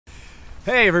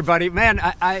Hey everybody, man,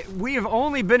 we have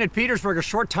only been at Petersburg a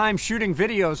short time shooting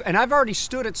videos, and I've already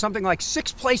stood at something like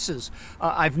 6 places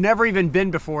I've never even been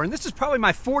before, and this is probably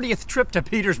my 40th trip to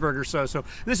Petersburg or so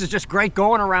this is just great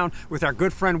going around with our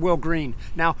good friend Will Greene.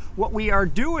 Now, what we are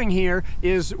doing here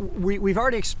is we've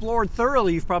already explored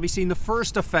thoroughly. You've probably seen the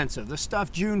first offensive, the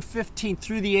stuff June 15th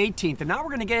through the 18th, and now we're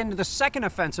going to get into the second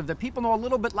offensive that people know a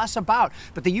little bit less about,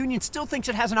 but the Union still thinks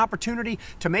it has an opportunity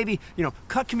to maybe,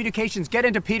 cut communications, get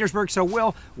into Petersburg. So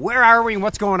Will, where are we and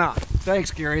what's going on?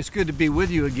 Thanks, Gary. It's good to be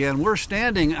with you again. We're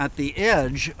standing at the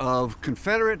edge of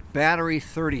Confederate Battery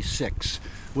 36,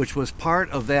 which was part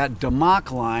of that Damok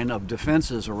line of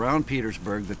defenses around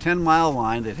Petersburg, the 10-mile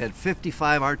line that had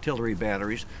 55 artillery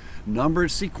batteries, numbered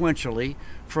sequentially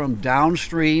from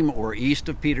downstream or east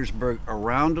of Petersburg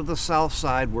around to the south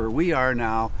side where we are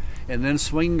now, and then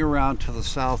swinging around to the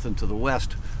south and to the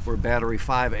west where Battery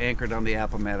 5 anchored on the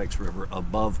Appomattox River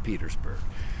above Petersburg.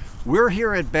 We're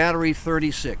here at Battery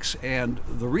 36, and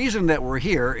the reason that we're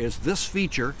here is this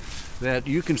feature that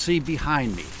you can see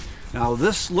behind me. Now,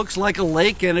 this looks like a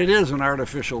lake, and it is an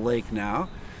artificial lake now,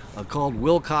 called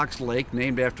Wilcox Lake,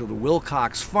 named after the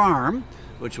Wilcox Farm,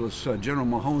 which was General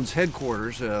Mahone's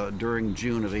headquarters during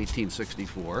June of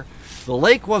 1864. The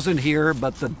lake wasn't here,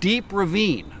 but the deep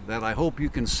ravine that I hope you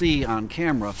can see on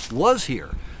camera was here,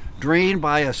 drained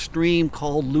by a stream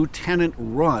called Lieutenant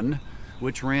Run,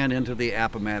 which ran into the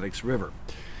Appomattox River.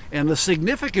 And the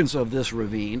significance of this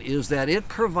ravine is that it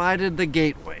provided the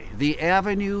gateway, the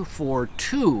avenue for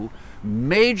two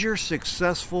major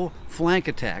successful flank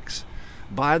attacks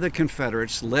by the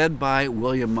Confederates led by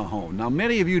William Mahone. Now,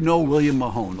 many of you know William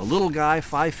Mahone, a little guy,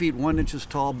 5 feet 1 inches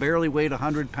tall, barely weighed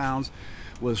 100 pounds,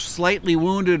 was slightly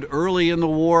wounded early in the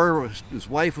war. His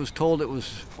wife was told it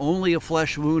was only a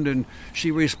flesh wound, and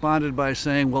she responded by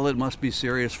saying, well, it must be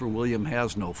serious, for William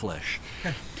has no flesh.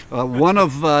 One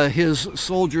of his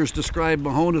soldiers described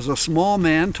Mahone as a small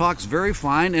man, talks very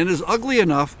fine, and is ugly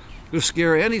enough to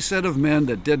scare any set of men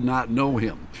that did not know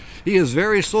him. He is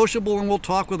very sociable and will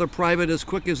talk with a private as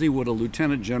quick as he would a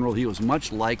lieutenant general. He was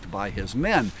much liked by his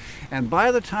men. And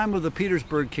by the time of the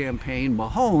Petersburg campaign,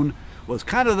 Mahone was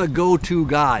kind of the go-to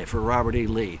guy for Robert E.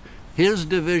 Lee. His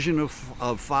division of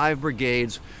 5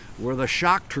 brigades were the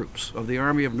shock troops of the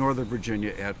Army of Northern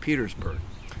Virginia at Petersburg.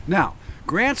 Now,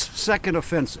 Grant's second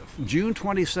offensive, June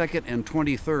 22nd and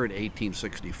 23rd,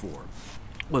 1864,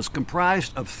 was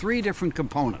comprised of 3 different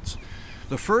components.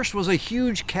 The first was a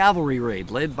huge cavalry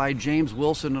raid led by James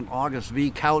Wilson and August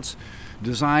V. Kautz,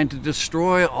 designed to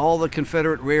destroy all the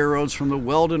Confederate railroads from the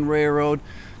Weldon Railroad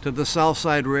to the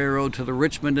Southside Railroad to the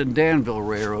Richmond and Danville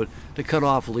Railroad to cut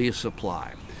off Lee's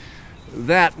supply.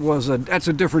 That's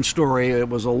a different story. It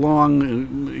was a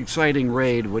long, exciting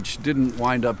raid which didn't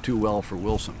wind up too well for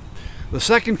Wilson. The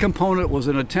second component was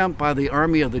an attempt by the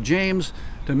Army of the James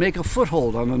to make a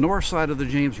foothold on the north side of the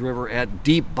James River at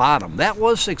Deep Bottom. That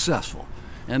was successful,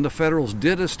 and the Federals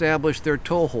did establish their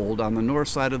toehold on the north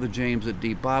side of the James at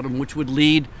Deep Bottom, which would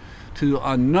lead to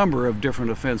a number of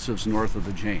different offensives north of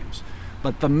the James.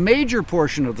 But the major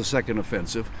portion of the second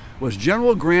offensive was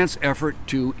General Grant's effort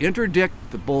to interdict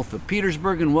both the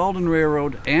Petersburg and Weldon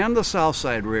Railroad and the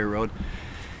Southside Railroad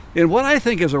in what I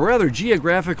think is a rather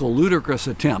geographical, ludicrous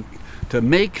attempt to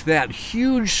make that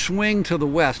huge swing to the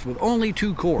west with only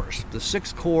 2 corps, the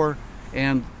 6th Corps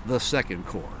and the 2nd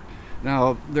Corps.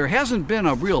 Now, there hasn't been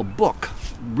a real book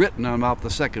written about the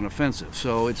second offensive,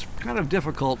 so it's kind of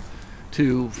difficult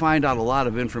to find out a lot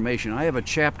of information. I have a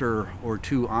chapter or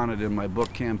 2 on it in my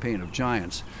book, Campaign of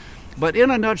Giants. But in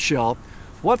a nutshell,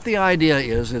 what the idea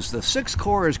is the 6th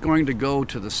Corps is going to go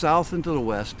to the south and to the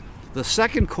west, the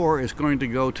 2nd Corps is going to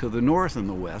go to the north and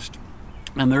the west,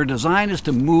 and their design is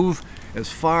to move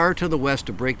as far to the west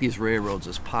to break these railroads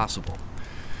as possible.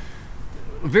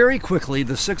 Very quickly,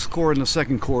 the 6th Corps and the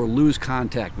 2nd Corps lose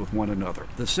contact with one another.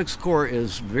 The 6th Corps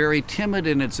is very timid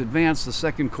in its advance. The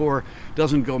 2nd Corps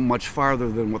doesn't go much farther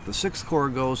than what the 6th Corps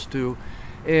goes to.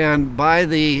 And by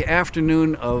the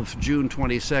afternoon of June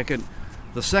 22nd,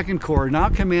 the 2nd Corps, now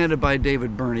commanded by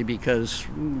David Birney, because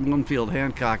Winfield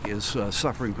Hancock is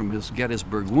suffering from his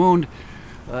Gettysburg wound,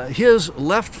 his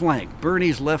left flank,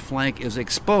 Birney's left flank, is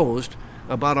exposed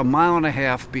about 1.5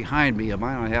 miles behind me, 1.5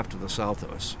 miles to the south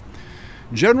of us.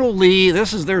 General Lee,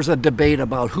 there's a debate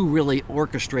about who really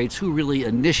orchestrates, who really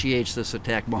initiates this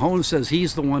attack. Mahone says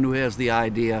he's the one who has the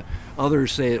idea.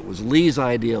 Others say it was Lee's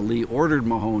idea. Lee ordered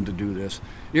Mahone to do this.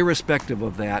 Irrespective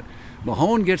of that,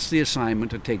 Mahone gets the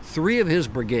assignment to take 3 of his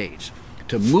brigades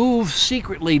to move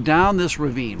secretly down this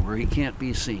ravine where he can't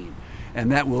be seen.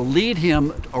 And that will lead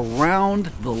him around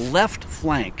the left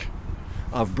flank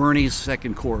of Birney's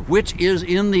 2nd Corps, which is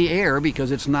in the air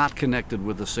because it's not connected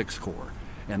with the 6th Corps.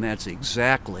 And that's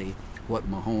exactly what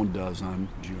Mahone does on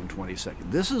June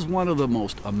 22nd. This is one of the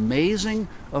most amazing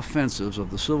offensives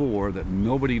of the Civil War that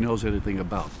nobody knows anything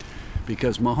about,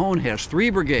 because Mahone has 3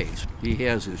 brigades. He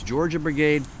has his Georgia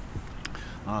Brigade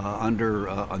under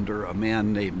a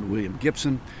man named William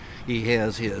Gibson. He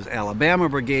has his Alabama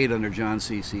Brigade under John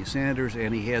C.C. Sanders,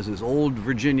 and he has his Old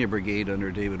Virginia Brigade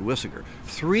under David Wissiger.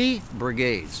 3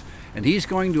 brigades, and he's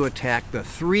going to attack the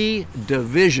 3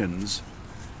 divisions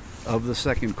of the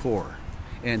 2nd Corps.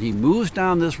 And he moves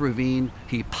down this ravine,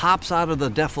 he pops out of the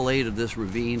defilade of this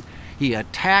ravine, he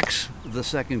attacks the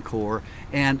 2nd Corps,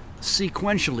 and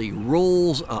sequentially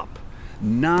rolls up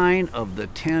 9 of the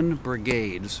 10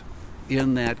 brigades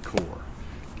in that corps.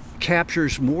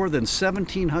 Captures more than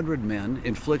 1,700 men,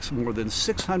 inflicts more than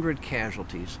 600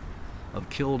 casualties of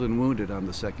killed and wounded on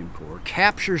the 2nd Corps,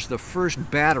 captures the first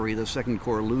battery the 2nd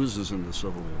Corps loses in the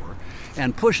Civil War,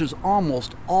 and pushes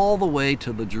almost all the way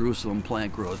to the Jerusalem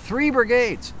Plank Road. 3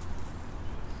 brigades,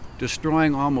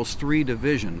 destroying almost 3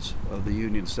 divisions of the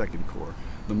Union 2nd Corps.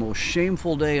 The most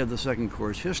shameful day of the 2nd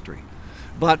Corps' history.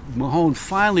 But Mahone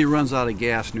finally runs out of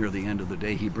gas near the end of the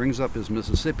day. He brings up his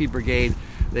Mississippi Brigade.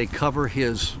 They cover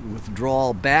his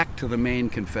withdrawal back to the main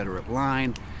Confederate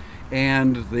line,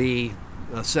 and the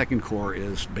 2nd Corps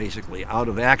is basically out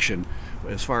of action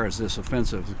as far as this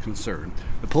offensive is concerned.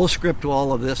 The postscript to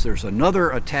all of this, there's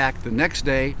another attack the next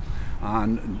day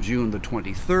on June the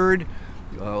 23rd,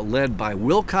 led by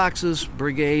Wilcox's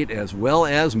brigade, as well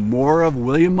as more of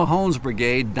William Mahone's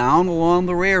brigade down along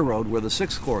the railroad where the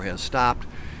 6th Corps has stopped,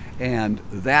 and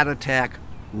that attack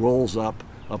rolls up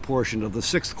a portion of the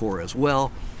 6th Corps as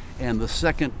well, and the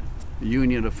 2nd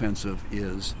Union offensive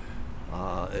is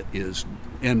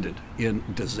ended in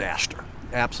disaster,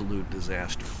 absolute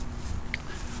disaster.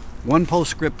 One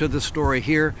postscript to the story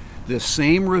here: this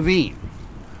same ravine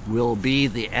will be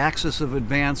the axis of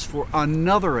advance for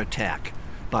another attack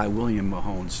by William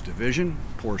Mahone's division,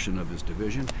 portion of his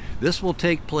division. This will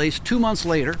take place 2 months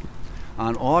later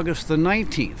on August the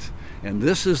 19th, and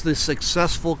this is the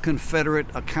successful Confederate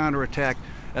counterattack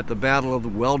at the Battle of the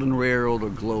Weldon Railroad or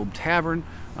Globe Tavern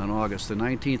on August the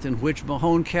 19th, in which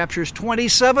Mahone captures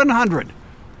 2,700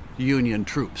 Union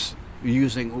troops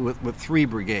with 3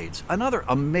 brigades. Another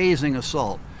amazing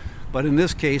assault, but in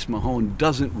this case Mahone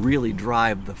doesn't really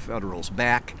drive the Federals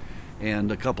back,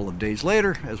 and a couple of days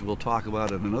later, as we'll talk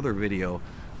about in another video,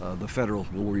 the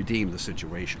Federals will redeem the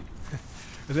situation.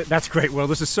 That's great, Will.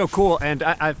 This is so cool. And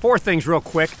 4 things real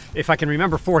quick, if I can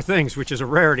remember 4 things, which is a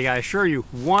rarity, I assure you.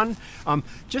 1,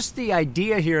 just the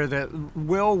idea here that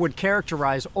Will would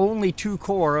characterize only 2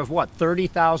 corps of, what,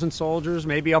 30,000 soldiers,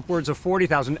 maybe upwards of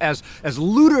 40,000, as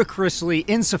ludicrously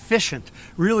insufficient,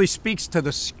 really speaks to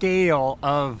the scale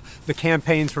of the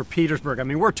campaigns for Petersburg. I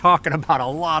mean, we're talking about a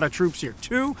lot of troops here.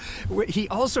 2, he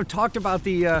also talked about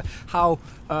the how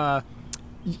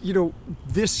you know,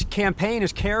 this campaign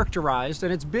is characterized,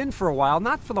 and it's been for a while,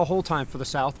 not for the whole time for the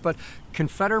South, but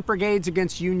Confederate brigades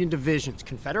against Union divisions,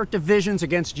 Confederate divisions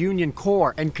against Union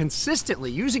corps, and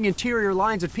consistently using interior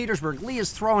lines at Petersburg, Lee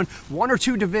is throwing 1 or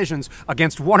 2 divisions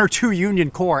against 1 or 2 Union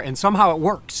corps, and somehow it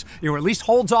works, or at least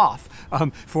holds off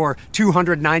for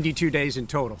 292 days in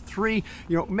total. 3,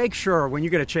 make sure when you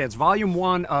get a chance, Volume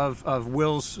 1 of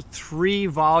Will's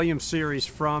 3-volume series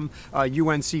from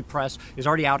UNC Press is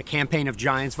already out, A Campaign of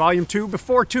Giants. Volume 2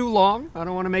 before too long. I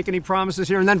don't want to make any promises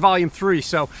here. And then Volume 3.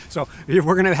 So we're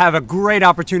going to have a great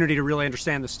opportunity to really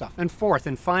understand this stuff. And 4th,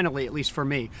 and finally, at least for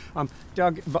me,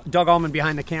 Doug Adelman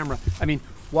behind the camera. I mean,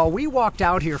 while we walked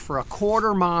out here for a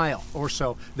 1/4 mile or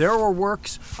so, there were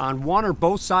works on one or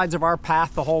both sides of our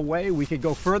path the whole way. We could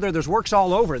go further. There's works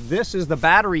all over. This is the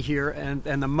battery here, and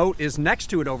the moat is next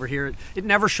to it over here. It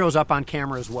never shows up on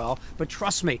camera as well, but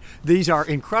trust me, these are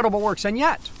incredible works. And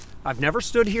yet, I've never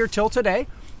stood here till today.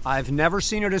 I've never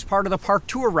seen it as part of the park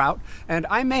tour route, and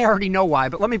I may already know why,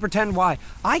 but let me pretend why.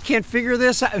 I can't figure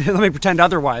this out. Let me pretend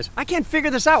otherwise. I can't figure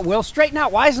this out, Will. Straighten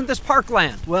out. Why isn't this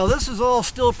parkland? Well, this is all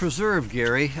still preserved,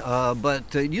 Gary,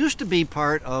 but it used to be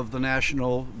part of the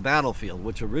National Battlefield,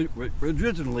 which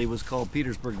originally was called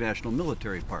Petersburg National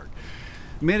Military Park.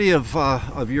 Many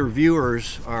of your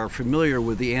viewers are familiar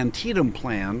with the Antietam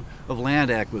plan of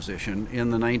land acquisition in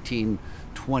the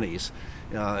 1920s.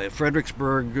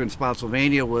 Fredericksburg in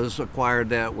Spotsylvania was acquired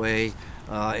that way,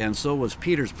 and so was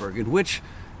Petersburg, in which,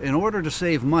 in order to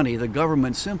save money, the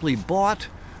government simply bought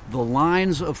the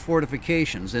lines of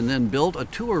fortifications and then built a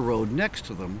tour road next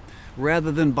to them,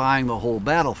 rather than buying the whole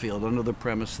battlefield, under the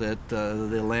premise that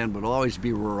the land would always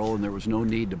be rural and there was no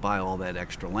need to buy all that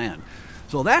extra land.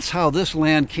 So that's how this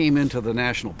land came into the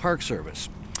National Park Service.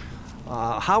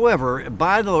 However,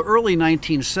 by the early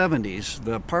 1970s,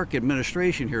 the park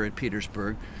administration here at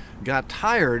Petersburg got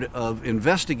tired of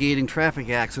investigating traffic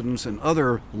accidents and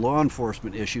other law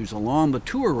enforcement issues along the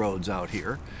tour roads out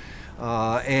here.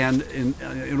 And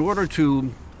in order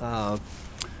to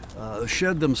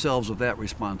shed themselves of that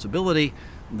responsibility,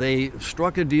 they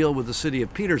struck a deal with the city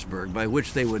of Petersburg by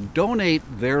which they would donate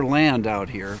their land out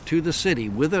here to the city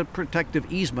with a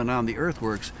protective easement on the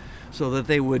earthworks, so that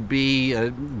they would be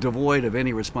devoid of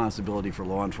any responsibility for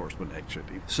law enforcement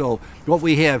activity. So what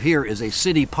we have here is a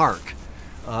city park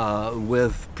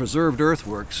with preserved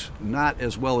earthworks, not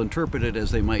as well interpreted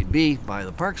as they might be by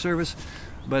the Park Service,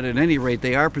 but at any rate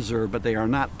they are preserved, but they are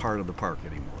not part of the park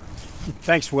anymore.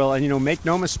 Thanks, Will. And, make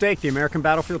no mistake, the American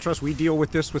Battlefield Trust, we deal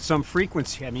with this with some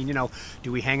frequency. I mean,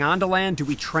 do we hang on to land? Do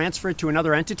we transfer it to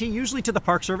another entity? Usually to the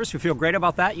Park Service. We feel great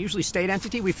about that. Usually state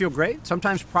entity, we feel great.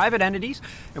 Sometimes private entities.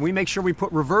 And we make sure we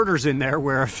put reverters in there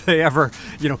where if they ever,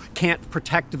 can't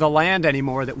protect the land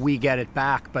anymore, that we get it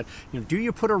back. But, do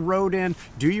you put a road in?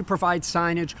 Do you provide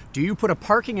signage? Do you put a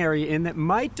parking area in that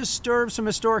might disturb some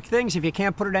historic things if you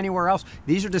can't put it anywhere else?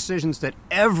 These are decisions that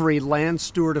every land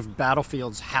steward of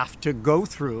battlefields have to go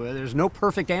through. There's no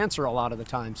perfect answer a lot of the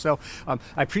time. So I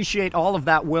appreciate all of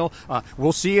that, Will.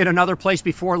 We'll see you at another place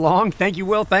before long. Thank you,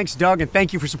 Will. Thanks, Doug. And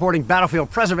thank you for supporting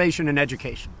battlefield preservation and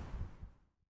education.